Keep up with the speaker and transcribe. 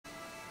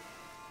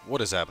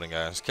What is happening,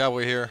 guys?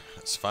 Cowboy here.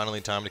 It's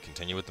finally time to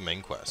continue with the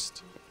main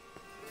quest.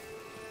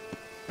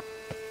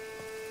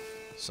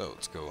 So,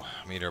 let's go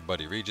meet our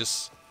buddy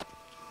Regis.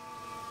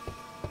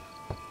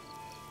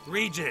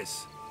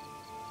 Regis!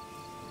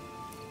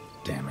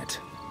 Damn it.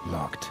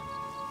 Locked.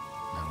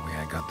 No way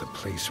I got the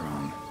place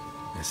wrong.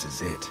 This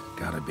is it.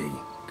 Gotta be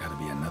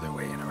another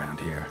way in around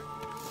here.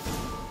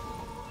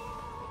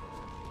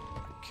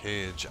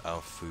 Cage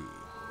of Fu.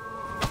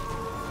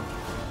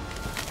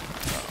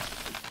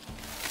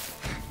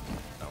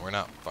 No, we're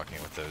not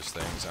fucking with those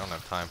things. I don't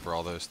have time for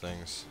all those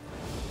things.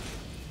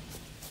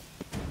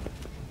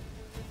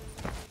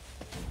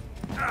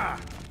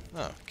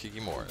 Oh, Kiki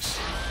Morris.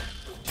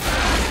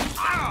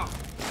 Ow!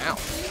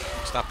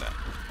 Stop that.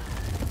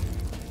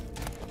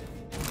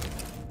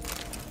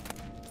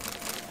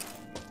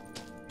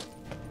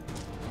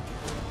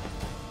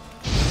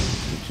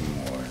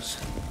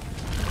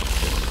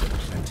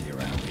 Plenty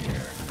around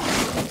here.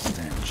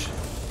 Stench.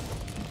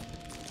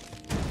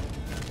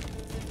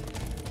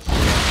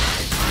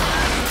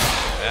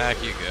 Back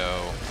you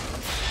go.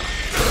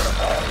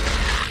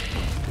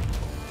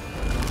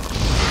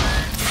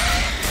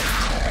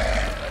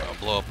 I'll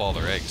blow up all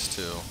their eggs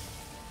too.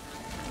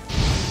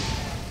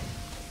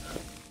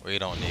 We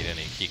don't need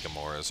any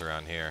Kikimoras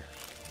around here.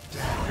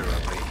 You're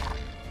ugly.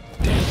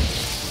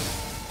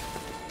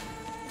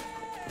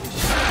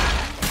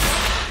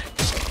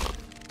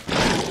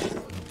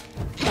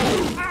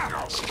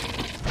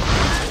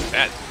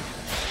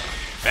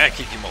 Bad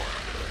Kikimora.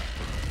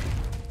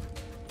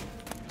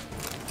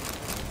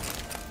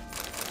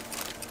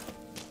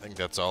 I think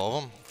that's all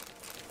of them.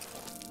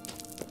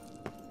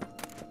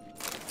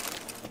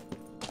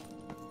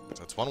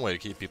 That's one way to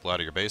keep people out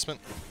of your basement.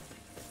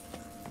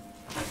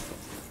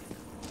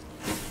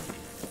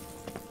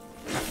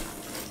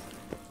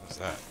 What's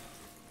that?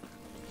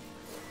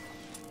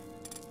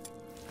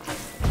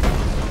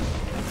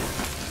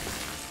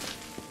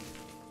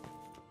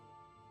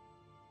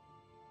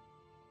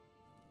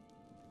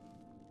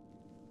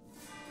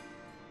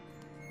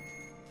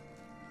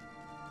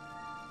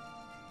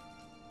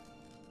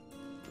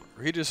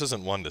 Regis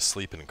isn't one to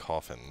sleep in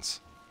coffins.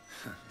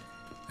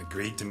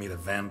 Agreed to meet a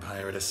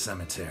vampire at a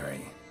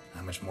cemetery.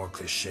 How much more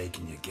cliché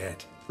can you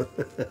get?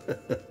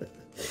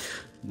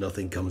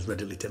 Nothing comes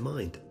readily to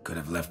mind. Could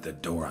have left the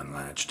door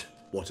unlatched.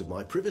 What of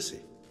my privacy?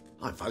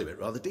 I value it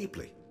rather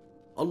deeply.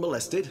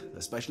 Unmolested,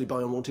 especially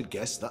by unwanted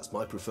guests, that's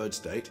my preferred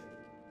state.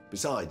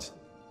 Besides,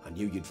 I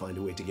knew you'd find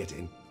a way to get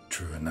in.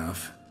 True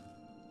enough.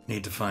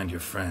 Need to find your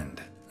friend.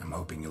 I'm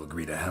hoping you'll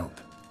agree to help.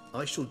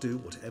 I shall do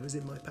whatever's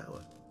in my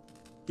power.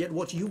 Yet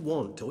what you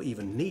want or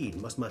even need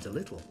must matter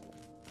little.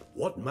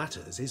 What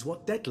matters is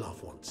what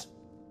Dettlaff wants.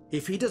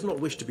 If he does not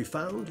wish to be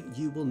found,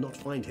 you will not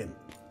find him.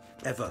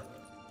 Ever.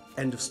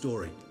 End of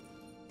story.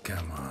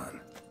 Come on.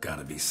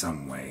 Gotta be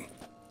some way.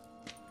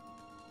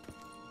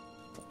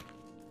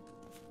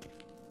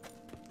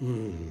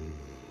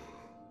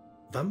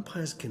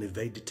 Vampires can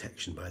evade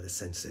detection by the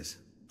senses,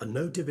 and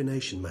no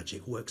divination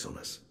magic works on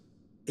us.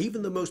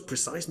 Even the most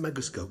precise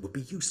megascope would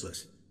be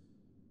useless.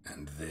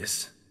 And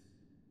this?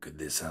 Could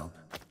this help?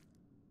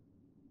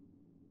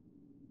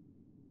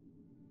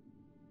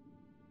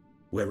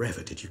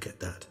 Wherever did you get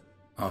that?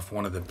 Off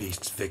one of the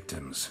beast's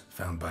victims,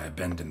 found by a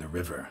bend in the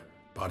river.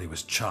 Body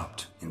was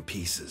chopped in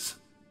pieces.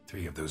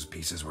 3 of those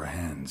pieces were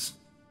hands.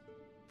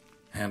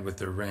 Hand with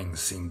the ring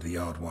seemed the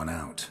odd one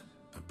out.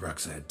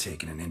 Abruxa had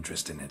taken an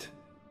interest in it.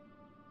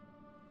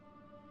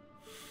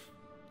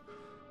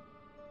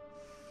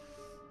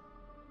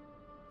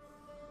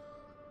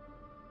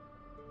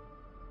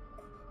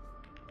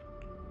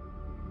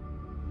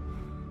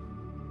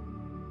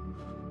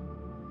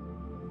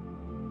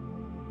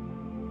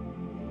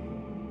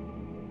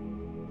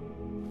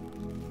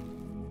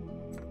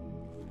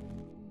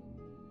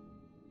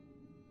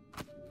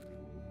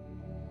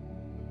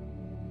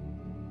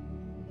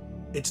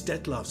 It's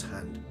Dettlaff's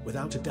hand,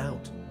 without a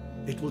doubt.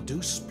 It will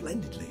do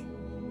splendidly.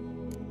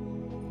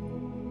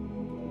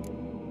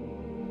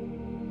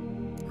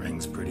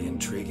 Ring's pretty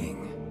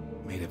intriguing.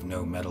 Made of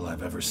no metal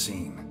I've ever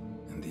seen.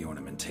 And the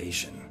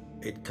ornamentation.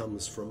 It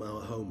comes from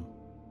our home,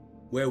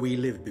 where we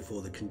lived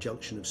before the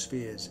conjunction of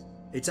spheres.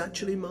 It's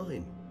actually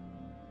mine.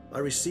 I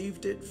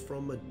received it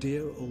from a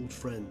dear old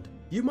friend.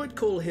 You might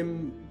call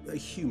him a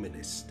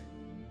humanist.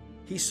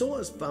 He saw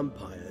us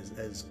vampires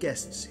as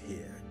guests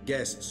here.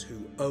 Guests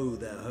who owe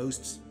their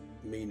hosts,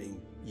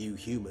 meaning you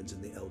humans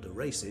and the elder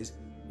races,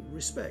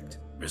 respect.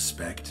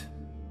 Respect?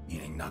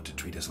 Meaning not to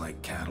treat us like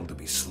cattle to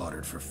be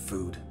slaughtered for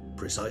food?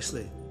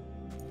 Precisely.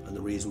 And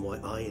the reason why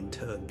I, in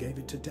turn, gave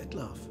it to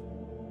Dettlaff.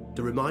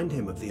 To remind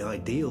him of the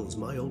ideals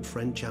my old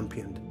friend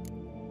championed.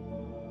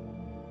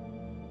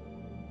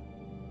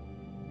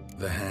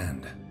 The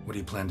hand. What do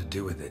you plan to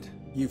do with it?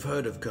 You've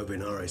heard of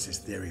Kovinaris'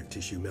 theory of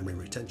tissue memory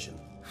retention.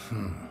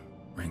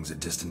 Rings a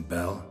distant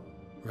bell.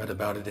 Read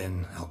about it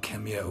in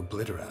Alchemia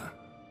Oblitera.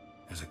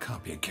 There's a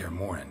copy at Kaer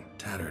Morhen,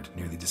 tattered,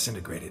 nearly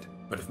disintegrated.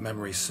 But if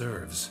memory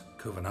serves,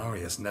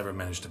 Kovinaris never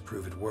managed to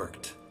prove it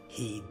worked.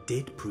 He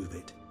did prove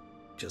it,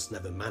 just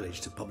never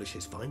managed to publish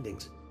his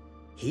findings.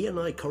 He and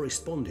I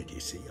corresponded, you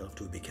see,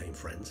 after we became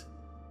friends.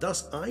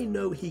 Thus, I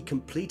know he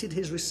completed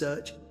his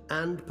research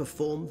and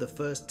performed the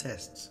first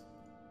tests.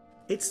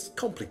 It's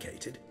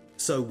complicated,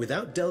 so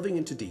without delving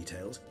into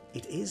details,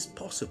 it is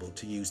possible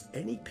to use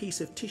any piece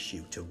of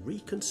tissue to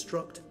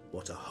reconstruct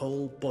what a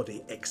whole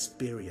body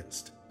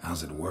experienced.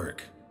 How's it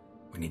work?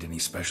 We need any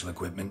special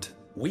equipment?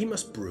 We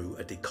must brew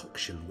a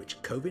decoction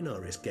which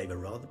Kovinaris gave a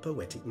rather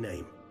poetic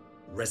name,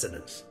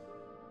 resonance.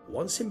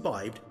 Once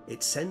imbibed,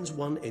 it sends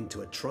one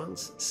into a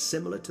trance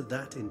similar to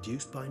that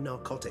induced by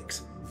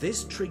narcotics.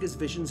 This triggers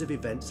visions of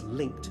events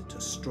linked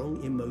to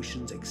strong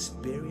emotions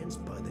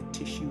experienced by the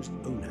tissue's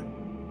owner.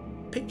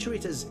 Picture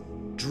it as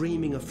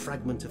dreaming a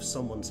fragment of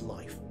someone's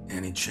life.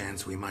 Any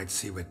chance we might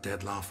see what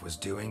Dettlaff was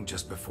doing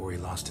just before he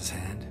lost his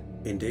hand?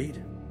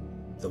 Indeed.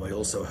 Though I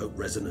also hope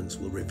resonance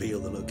will reveal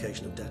the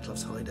location of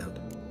Dettlaff's hideout.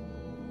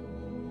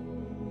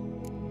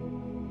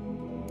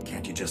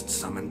 Can't you just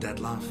summon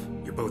Dettlaff?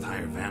 You're both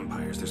hired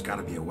vampires. There's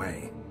gotta be a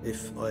way.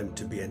 If I'm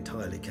to be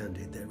entirely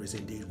candid, there is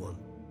indeed one.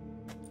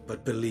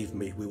 But believe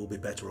me, we will be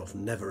better off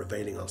never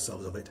availing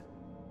ourselves of it.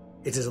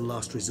 It is a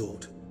last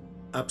resort.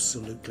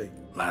 Absolutely.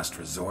 Last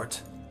resort?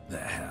 The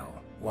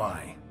hell?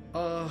 Why?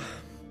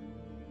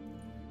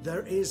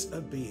 There is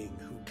a being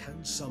who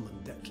can summon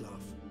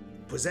Dettlaff.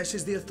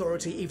 Possesses the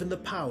authority, even the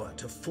power,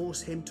 to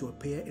force him to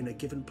appear in a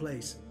given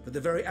place. But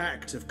the very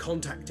act of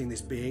contacting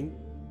this being,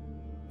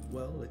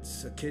 well,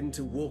 it's akin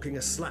to walking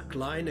a slack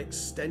line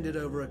extended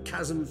over a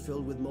chasm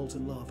filled with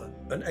molten lava.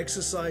 An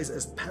exercise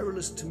as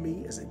perilous to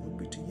me as it would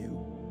be to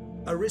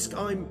you. A risk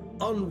I'm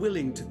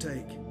unwilling to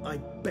take. I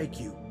beg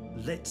you,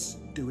 let's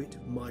do it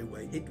my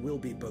way. It will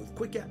be both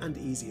quicker and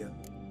easier.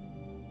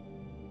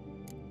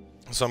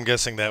 So I'm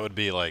guessing that would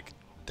be like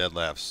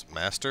Dettlaff's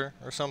master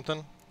or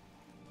something?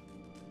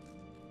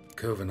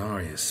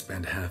 Kovinaris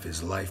spent half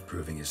his life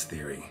proving his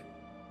theory.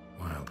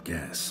 Wild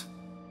guess.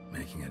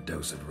 Making a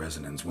dose of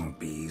resonance won't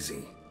be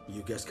easy.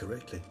 You guessed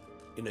correctly.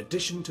 In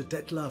addition to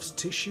Dettlaff's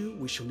tissue,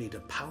 we shall need a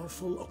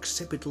powerful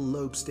occipital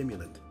lobe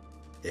stimulant.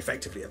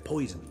 Effectively a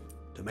poison,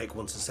 to make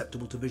one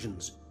susceptible to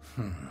visions.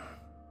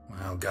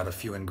 Well, got a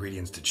few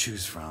ingredients to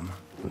choose from.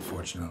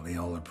 Unfortunately,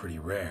 all are pretty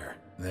rare.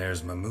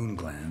 There's Mamoon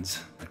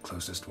glands. The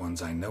closest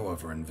ones I know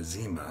of are in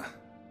Vizima.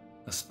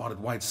 A spotted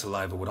white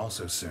saliva would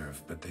also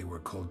serve, but they were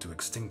culled to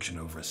extinction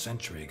over a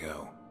century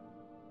ago.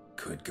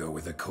 Could go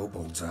with a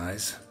kobold's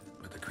eyes,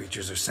 but the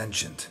creatures are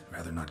sentient.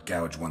 Rather not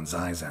gouge one's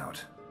eyes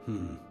out.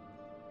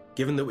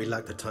 Given that we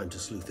lack the time to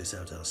sleuth this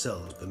out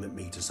ourselves, permit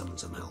me to summon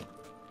some help.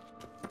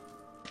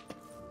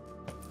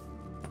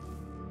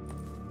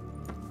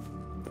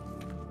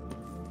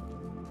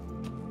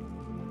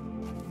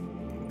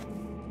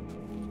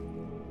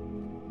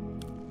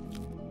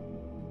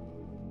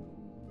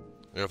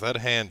 If that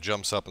hand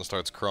jumps up and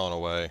starts crawling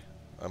away,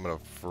 I'm gonna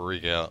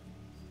freak out.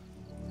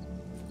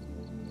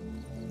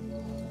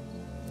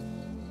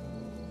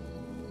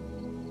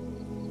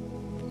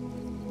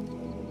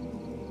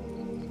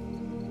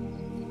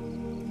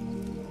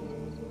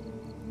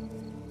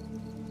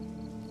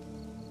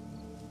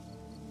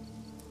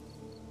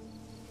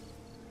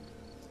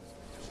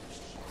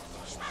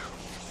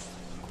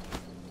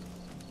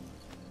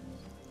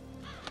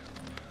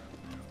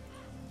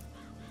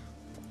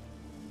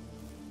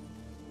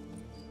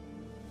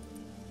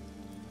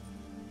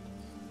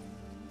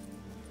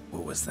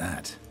 What was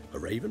that? A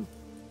raven?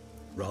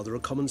 Rather a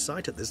common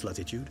sight at this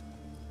latitude.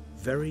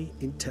 Very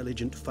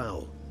intelligent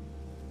fowl.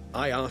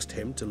 I asked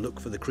him to look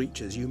for the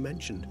creatures you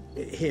mentioned.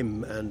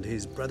 Him and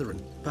his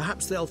brethren.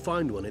 Perhaps they'll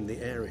find one in the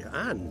area,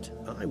 and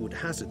I would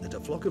hazard that a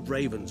flock of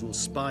ravens will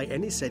spy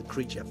any said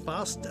creature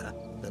faster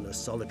than a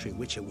solitary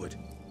witcher would.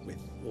 With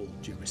all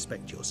due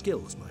respect to your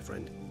skills, my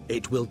friend.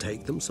 It will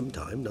take them some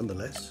time,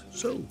 nonetheless,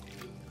 so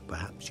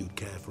perhaps you'd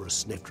care for a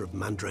snifter of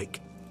mandrake.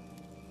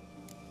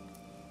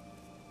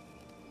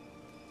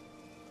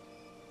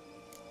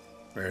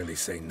 Rarely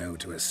say no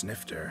to a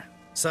snifter.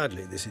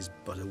 Sadly, this is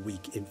but a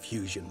weak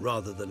infusion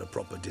rather than a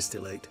proper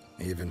distillate.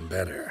 Even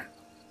better.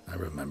 I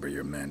remember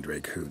your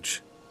mandrake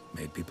hooch.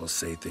 Made people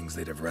say things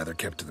they'd have rather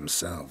kept to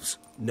themselves.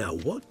 Now,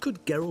 what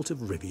could Geralt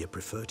of Rivia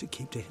prefer to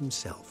keep to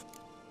himself?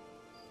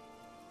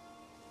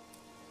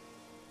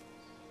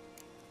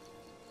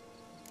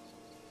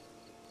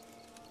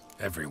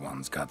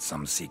 Everyone's got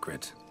some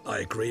secret. I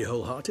agree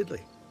wholeheartedly.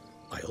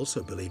 I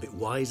also believe it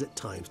wise at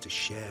times to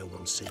share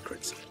one's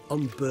secrets,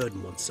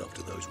 unburden oneself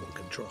to those one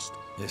can trust.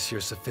 This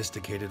your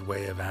sophisticated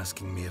way of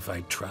asking me if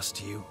I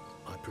trust you?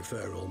 I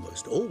prefer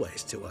almost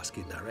always to ask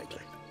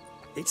indirectly.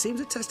 It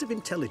seems a test of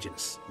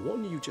intelligence,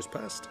 one you just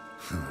passed.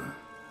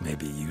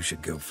 Maybe you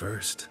should go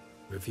first.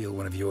 Reveal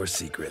one of your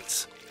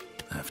secrets.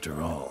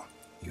 After all,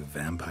 you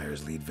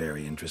vampires lead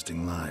very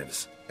interesting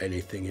lives.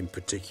 Anything in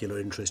particular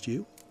interest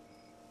you?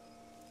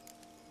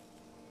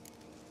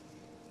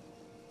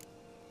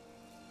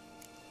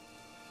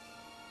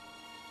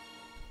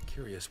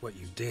 Curious what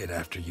you did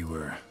after you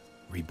were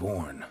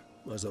reborn.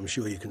 As I'm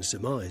sure you can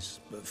surmise,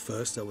 but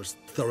first I was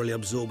thoroughly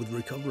absorbed with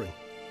recovering.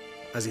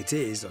 As it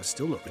is, I've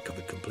still not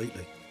recovered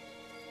completely.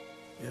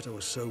 Yet I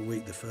was so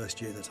weak the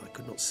first year that I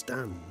could not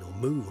stand nor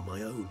move on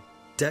my own.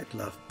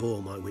 Detlef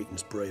bore my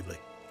weakness bravely,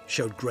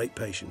 showed great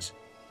patience.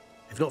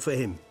 If not for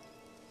him,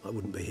 I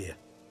wouldn't be here,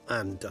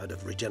 and I'd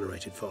have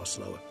regenerated far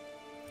slower.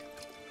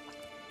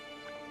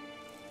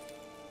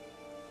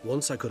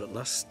 Once I could at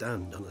last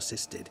stand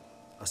unassisted,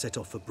 I set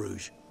off for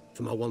Bruges,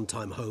 for my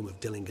one-time home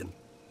of Dillingen.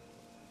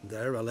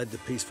 There I led the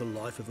peaceful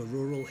life of a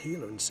rural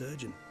healer and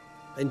surgeon,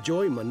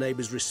 enjoying my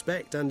neighbours'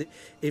 respect and,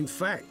 in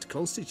fact,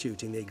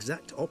 constituting the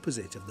exact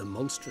opposite of the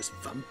monstrous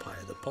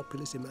vampire the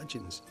populace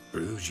imagines.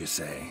 Bruges, you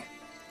say?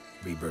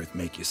 Rebirth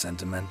make you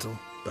sentimental?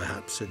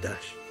 Perhaps a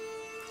dash.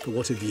 But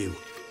what of you?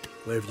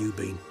 Where have you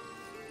been?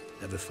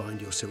 Ever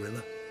find your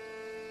Cyrilla?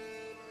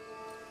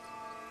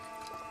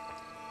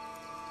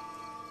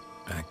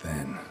 Back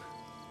then,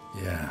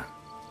 yeah.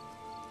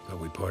 But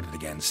we parted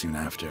again soon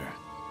after.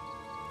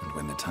 And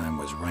when the time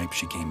was ripe,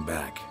 she came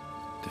back,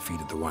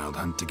 defeated the Wild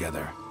Hunt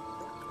together.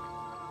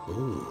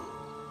 Ooh.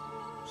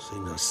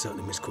 Seemed I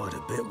certainly missed quite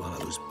a bit while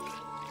I was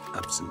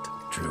absent.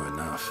 True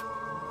enough.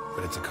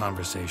 But it's a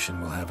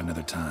conversation we'll have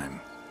another time.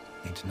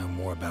 Need to know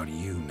more about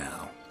you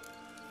now.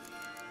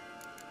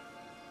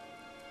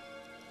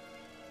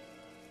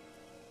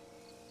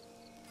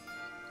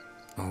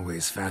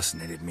 Always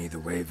fascinated me the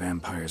way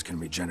vampires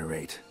can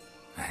regenerate.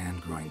 A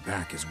hand growing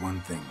back is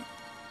one thing,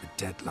 but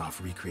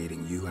Detlef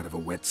recreating you out of a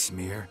wet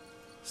smear?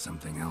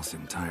 Something else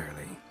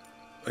entirely.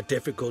 A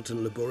difficult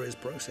and laborious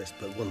process,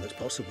 but one that's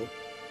possible,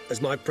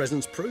 as my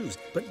presence proves.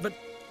 But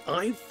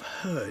I've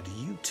heard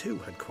you too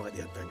had quite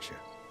the adventure.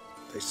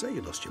 They say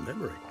you lost your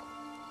memory.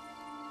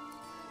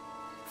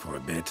 For a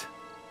bit,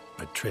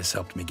 but Triss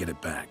helped me get it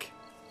back.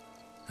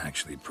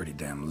 Actually, pretty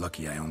damn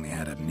lucky I only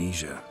had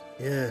amnesia.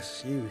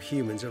 Yes, you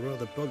humans are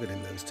rather buggered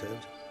in those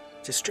terms.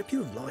 To strip you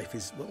of life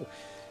is, well,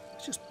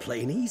 it's just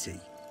plain easy.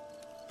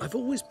 I've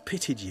always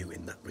pitied you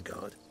in that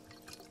regard.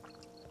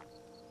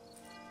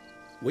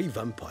 We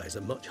vampires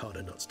are much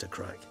harder nuts to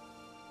crack.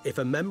 If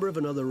a member of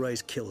another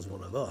race kills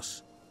one of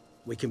us,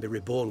 we can be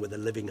reborn with a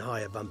living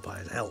higher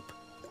vampire's help.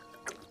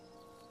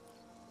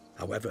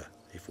 However,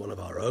 if one of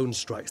our own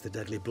strikes the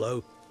deadly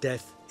blow,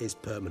 death is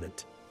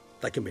permanent.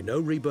 There can be no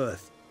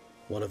rebirth.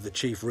 One of the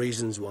chief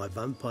reasons why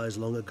vampires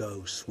long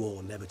ago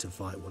swore never to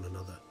fight one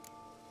another.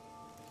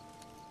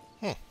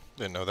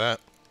 Didn't know that.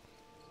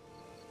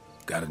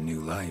 Got a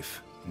new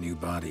life, new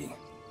body.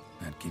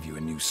 That'd give you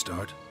a new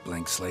start,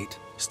 blank slate.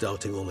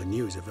 Starting all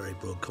anew is a very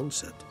broad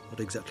concept.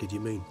 What exactly do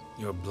you mean?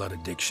 Your blood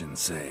addiction,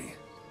 say.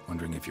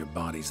 Wondering if your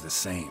body's the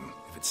same,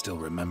 if it still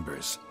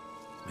remembers.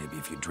 Maybe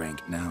if you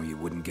drank now, you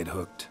wouldn't get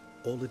hooked.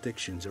 All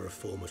addictions are a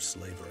form of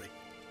slavery.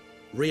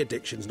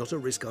 Re-addiction's not a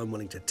risk I'm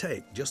willing to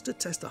take, just to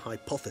test a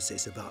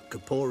hypothesis about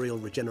corporeal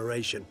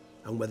regeneration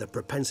and whether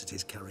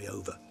propensities carry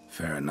over.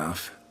 Fair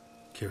enough.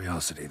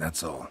 Curiosity,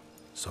 that's all.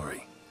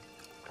 Sorry.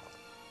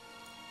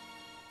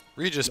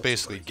 Regis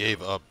basically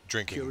gave up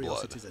drinking blood.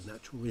 Curiosity is a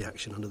natural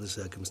reaction under the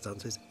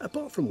circumstances,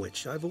 apart from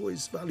which I've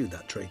always valued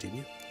that trait in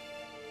you.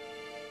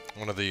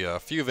 One of the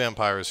few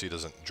vampires who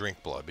doesn't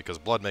drink blood, because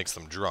blood makes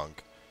them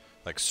drunk.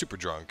 Like, super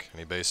drunk. And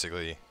he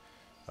basically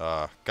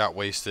got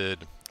wasted.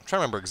 I'm trying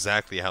to remember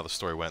exactly how the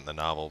story went in the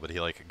novel, but he,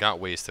 like, got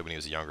wasted when he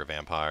was a younger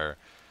vampire.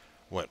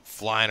 Went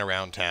flying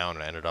around town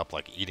and ended up,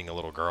 like, eating a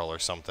little girl or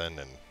something,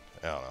 and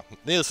I don't know.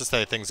 Needless to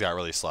say, things got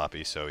really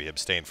sloppy, so he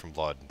abstained from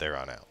blood there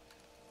on out.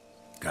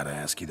 Gotta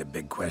ask you the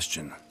big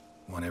question.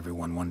 One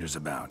everyone wonders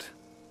about.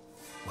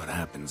 What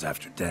happens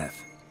after death?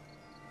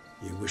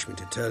 You wish me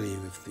to tell you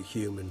if the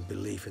human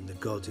belief in the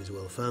gods is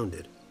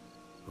well-founded?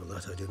 Well,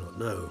 that I do not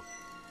know.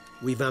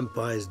 We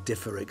vampires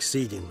differ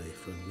exceedingly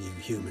from you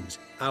humans.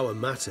 Our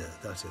matter,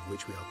 that of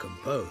which we are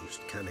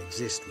composed, can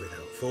exist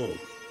without form.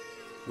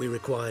 We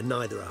require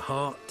neither a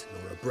heart,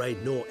 nor a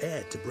brain, nor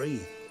air to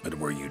breathe. But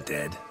were you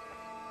dead?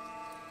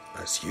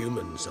 As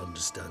humans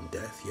understand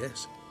death,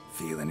 yes.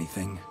 Feel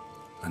anything?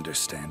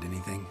 Understand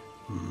anything?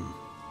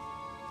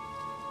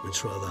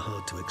 It's rather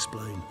hard to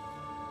explain.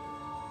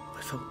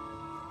 I felt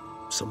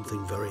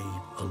something very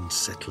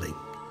unsettling.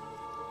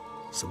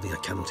 Something I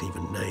cannot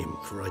even name,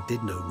 for I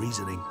did no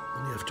reasoning.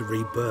 Only after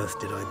rebirth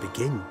did I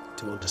begin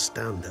to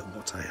understand that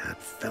what I had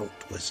felt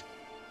was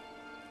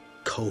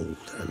cold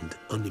and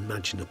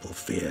unimaginable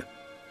fear.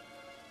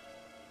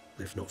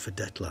 If not for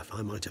Detlef,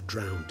 I might have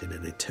drowned in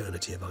an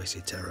eternity of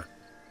icy terror.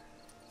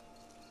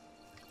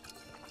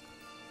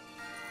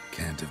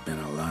 Can't have been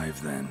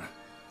alive then.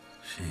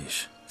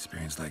 Sheesh,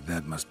 experience like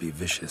that must be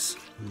vicious.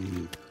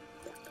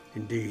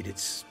 Indeed,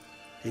 it's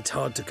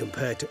hard to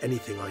compare to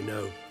anything I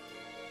know.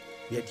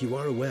 Yet you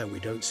are aware we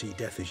don't see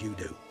death as you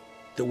do.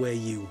 The way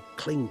you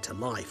cling to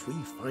life, we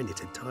find it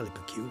entirely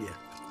peculiar.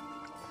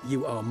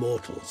 You are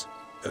mortals,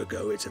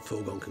 ergo it's a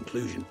foregone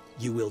conclusion.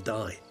 You will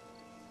die.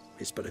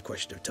 It's but a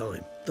question of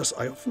time. Thus,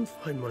 I often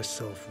find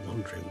myself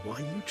wondering why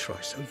you try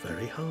so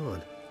very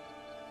hard.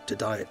 To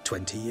die at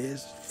 20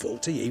 years,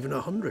 40, even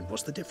 100,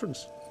 what's the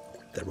difference?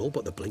 They're all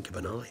but the blink of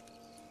an eye.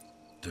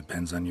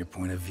 Depends on your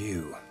point of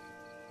view.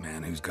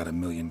 Man who's got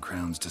 1,000,000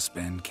 crowns to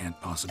spend can't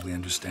possibly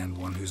understand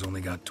one who's only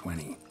got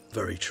 20.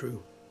 Very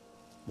true.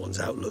 One's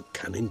outlook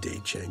can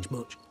indeed change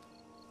much.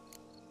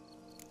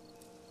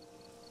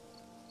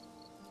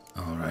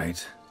 All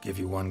right, Give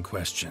you one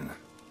question.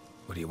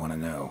 What do you want to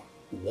know?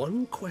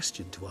 One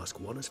question to ask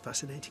one as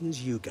fascinating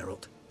as you,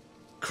 Geralt.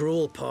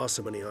 Cruel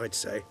parsimony, I'd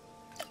say,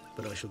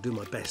 but I shall do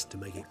my best to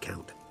make it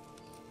count.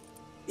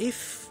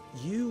 If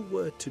you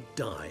were to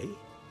die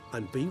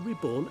and be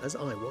reborn as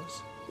I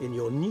was, in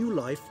your new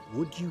life,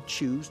 would you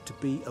choose to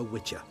be a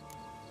witcher?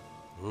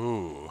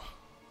 Ooh.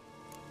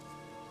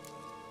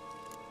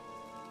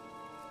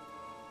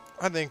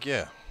 I think,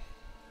 yeah.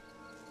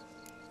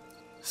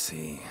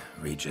 See,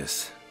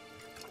 Regis.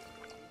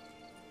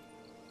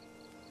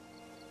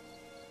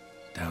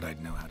 Doubt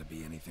I'd know how to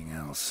be anything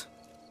else.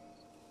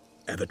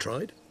 Ever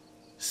tried?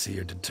 See,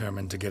 you're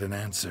determined to get an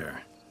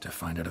answer, to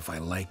find out if I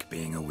like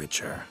being a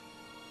witcher.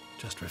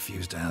 Just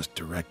refuse to ask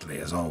directly,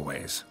 as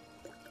always.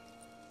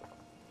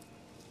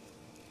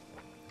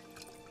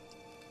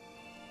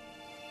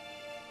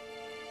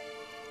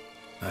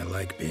 I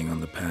like being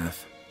on the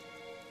path.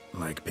 I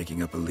like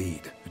picking up a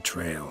lead, a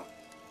trail.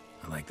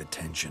 I like the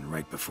tension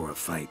right before a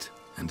fight.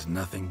 And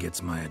nothing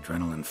gets my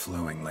adrenaline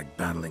flowing like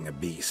battling a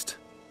beast.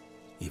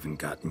 Even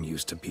gotten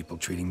used to people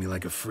treating me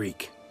like a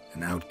freak,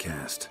 an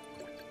outcast.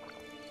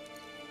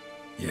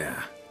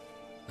 Yeah,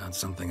 not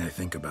something I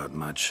think about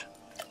much,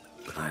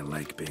 but I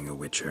like being a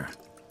witcher.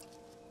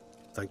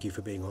 Thank you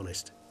for being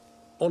honest.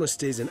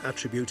 Honesty is an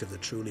attribute of the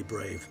truly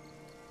brave,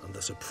 and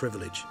thus a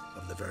privilege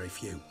of the very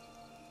few.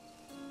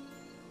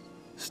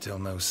 Still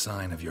no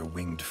sign of your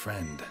winged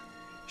friend.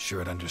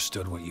 Sure it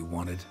understood what you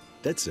wanted?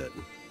 Dead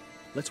certain.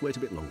 Let's wait a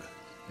bit longer.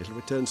 It'll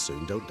return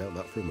soon, don't doubt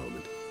that for a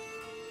moment.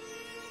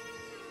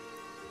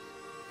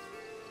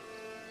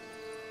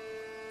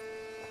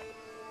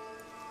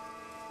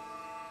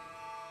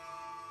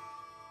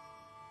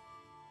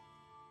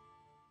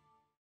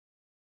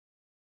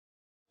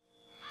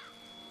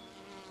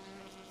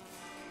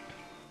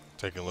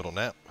 Taking a little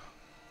nap.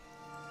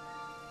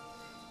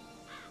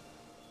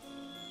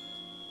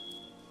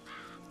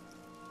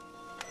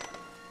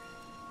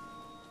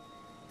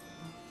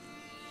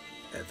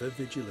 Ever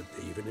vigilant,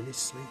 even in his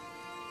sleep.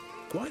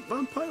 Quite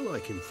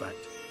vampire-like, in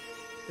fact.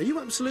 Are you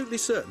absolutely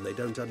certain they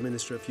don't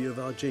administer a few of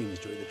our genes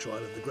during the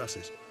trial of the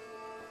grasses?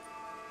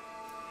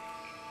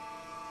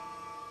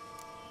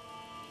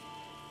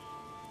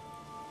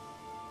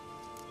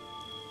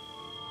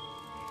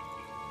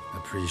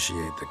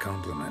 Appreciate the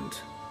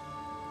compliment.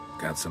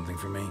 Got something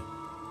for me?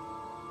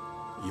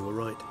 You were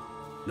right.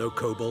 No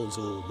kobolds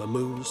or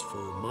mamoons for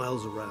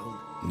miles around.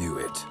 Knew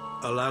it.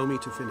 Allow me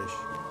to finish.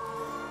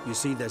 You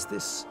see, there's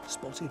this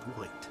spotted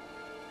white.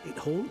 It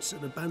haunts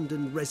an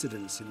abandoned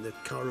residence in the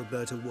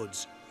Caraberta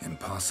woods.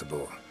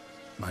 Impossible.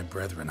 My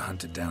brethren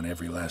hunted down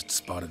every last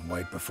spotted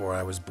white before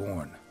I was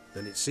born.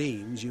 Then it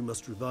seems you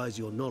must revise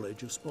your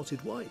knowledge of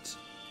spotted whites.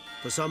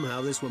 For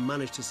somehow this one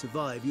managed to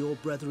survive your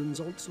brethren's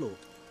onslaught.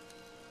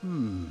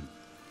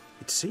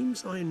 It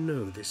seems I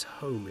know this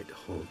home it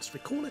haunts.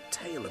 Recall a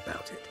tale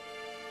about it.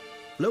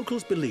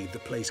 Locals believe the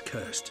place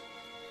cursed.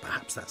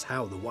 Perhaps that's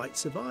how the white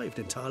survived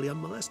entirely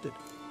unmolested.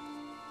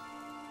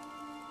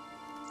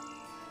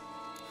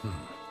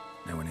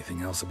 Know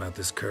anything else about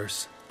this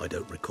curse? I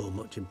don't recall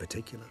much in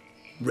particular.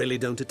 Really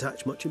don't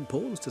attach much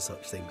importance to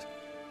such things.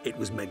 It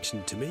was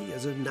mentioned to me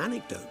as an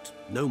anecdote,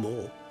 no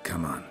more.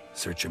 Come on,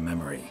 search your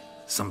memory.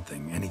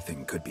 Something,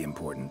 anything could be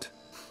important.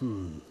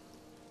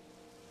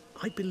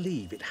 I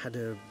believe it had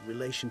a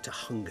relation to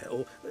hunger,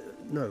 or,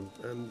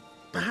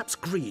 perhaps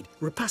greed,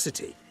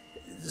 rapacity.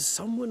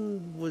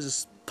 Someone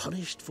was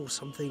punished for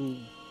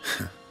something...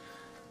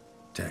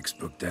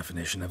 Textbook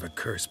definition of a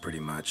curse, pretty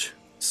much.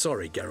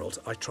 Sorry, Geralt,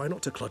 I try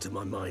not to clutter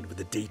my mind with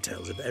the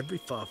details of every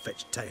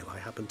far-fetched tale I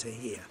happen to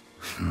hear.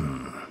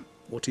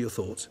 What are your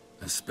thoughts?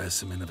 A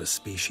specimen of a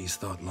species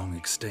thought long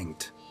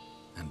extinct,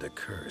 and a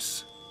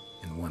curse,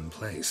 in one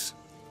place.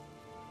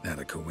 That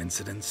a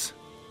coincidence,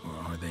 or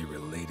are they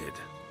related?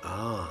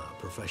 Ah,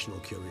 professional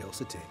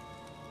curiosity.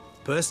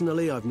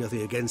 Personally, I've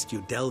nothing against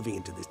you delving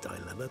into this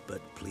dilemma,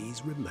 but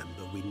please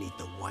remember we need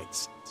the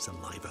white's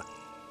saliva.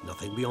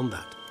 Nothing beyond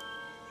that.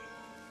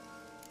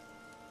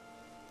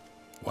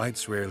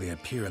 Whites rarely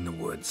appear in the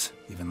woods,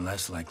 even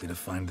less likely to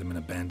find them in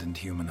abandoned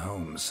human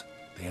homes.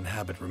 They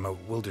inhabit remote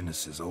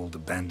wildernesses, old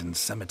abandoned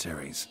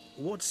cemeteries.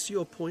 What's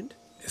your point?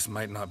 This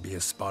might not be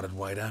a spotted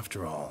white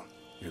after all.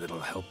 Your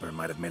little helper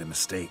might have made a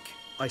mistake.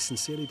 I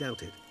sincerely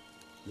doubt it.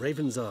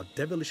 Ravens are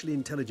devilishly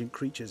intelligent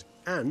creatures,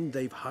 and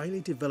they've highly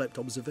developed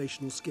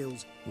observational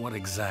skills. What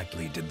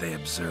exactly did they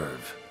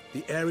observe?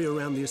 The area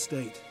around the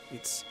estate,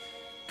 it's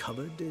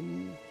covered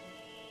in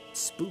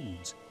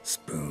spoons.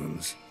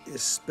 Spoons?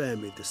 Spare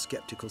me the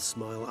skeptical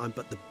smile. I'm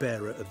but the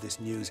bearer of this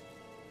news.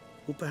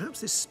 Or perhaps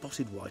this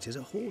spotted white is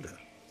a hoarder.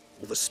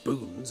 Or the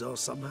spoons are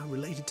somehow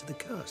related to the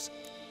curse.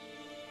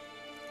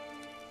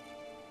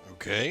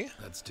 Okay.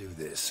 Let's do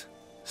this.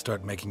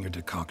 Start making your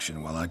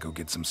decoction while I go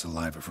get some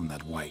saliva from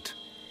that white.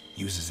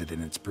 Uses it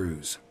in its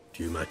brews.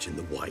 Do you imagine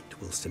the white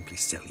will simply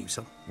sell you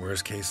some?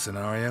 Worst case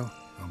scenario,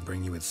 I'll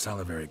bring you its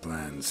salivary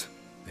glands.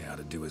 They ought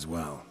to do as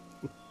well.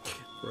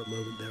 For a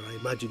moment there, I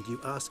imagined you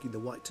asking the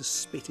white to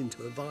spit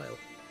into a vial.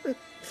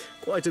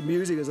 Quite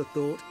amusing as a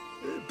thought,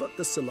 but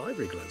the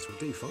salivary glands will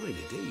do fine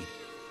indeed.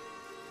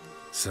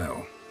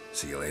 So,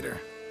 see you later.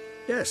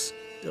 Yes,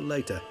 till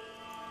later.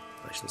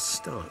 I shall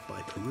start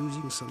by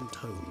perusing some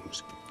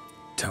tomes.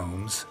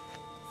 Tomes?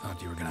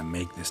 Thought you were gonna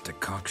make this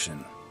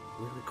decoction.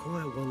 We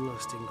require one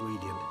last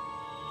ingredient.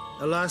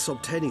 Alas,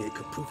 obtaining it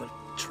could prove a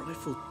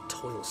trifle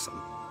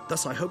toilsome.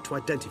 Thus, I hope to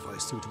identify a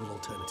suitable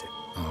alternative.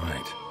 All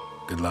right.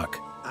 Good luck.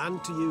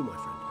 And to you, my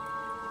friend.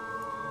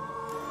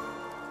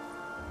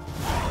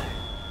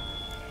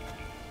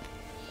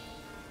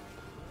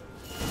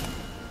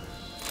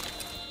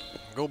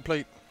 Gold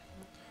plate.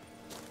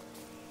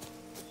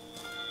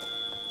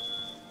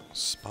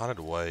 Spotted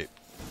white.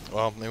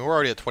 Well, I mean, we're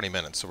already at 20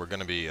 minutes, so we're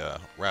going to be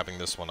wrapping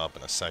this one up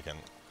in a second.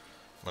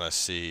 I'm going to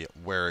see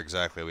where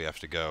exactly we have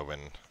to go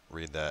and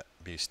read that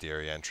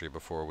bestiary entry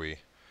before we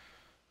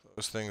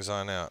close things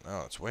on out.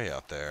 Oh, it's way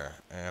out there.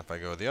 And if I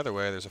go the other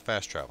way, there's a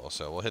fast travel,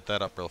 so we'll hit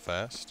that up real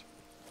fast.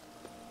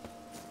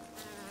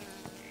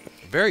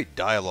 Very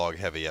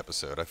dialogue-heavy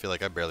episode. I feel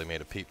like I barely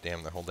made a peep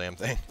damn the whole damn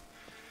thing.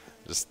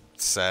 Just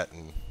sat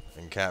and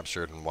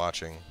captured and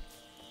watching.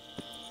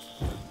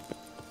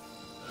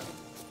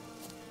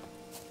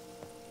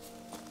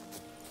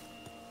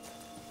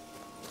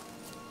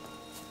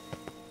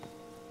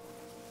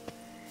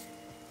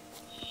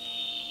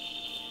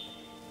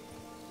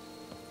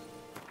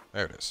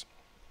 There it is.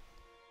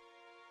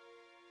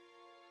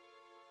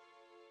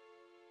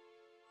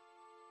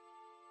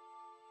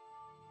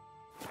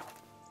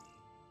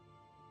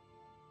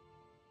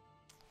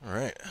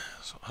 Alright,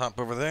 so hop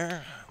over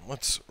there.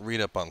 Let's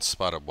read up on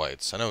spotted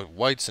whites. I know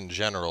whites in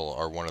general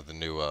are one of the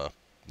new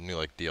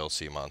like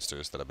DLC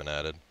monsters that have been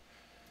added.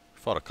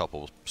 Fought a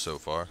couple so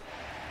far.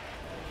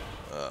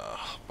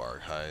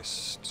 Barg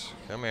heist.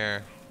 Come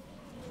here.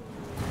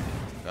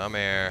 Come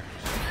here.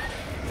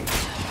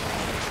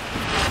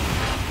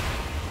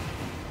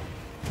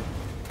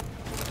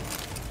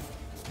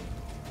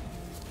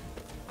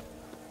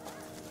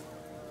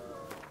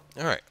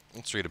 Alright,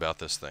 let's read about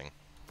this thing.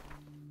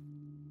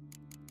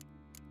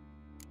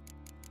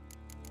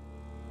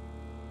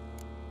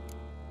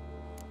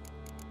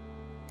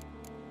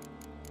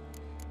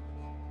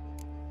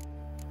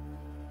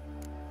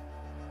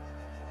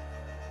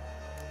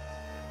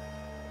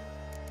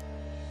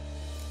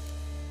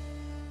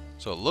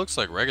 So it looks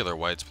like regular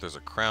whites, but there's a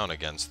crown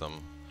against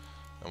them.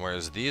 And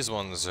whereas these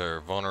ones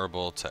are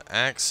vulnerable to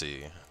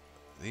Axii,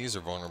 these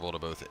are vulnerable to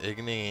both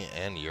Igni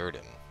and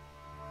Yrden.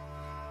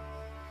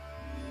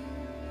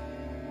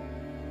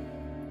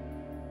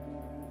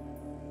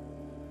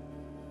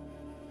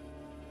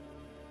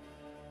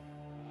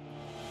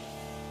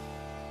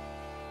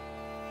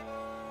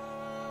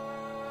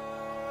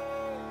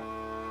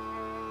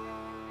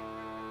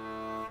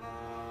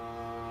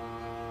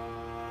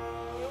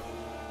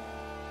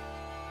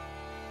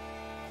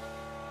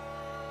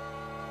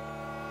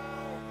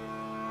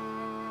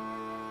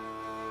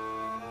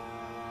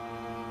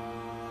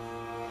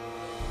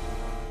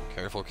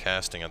 Careful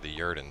casting of the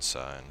Yrden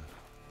sign.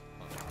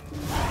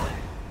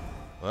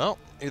 Well,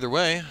 either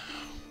way,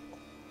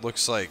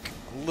 looks like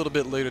a little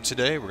bit later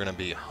today we're going to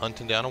be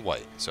hunting down a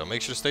white. So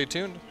make sure to stay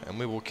tuned, and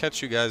we will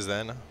catch you guys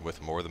then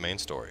with more of the main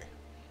story.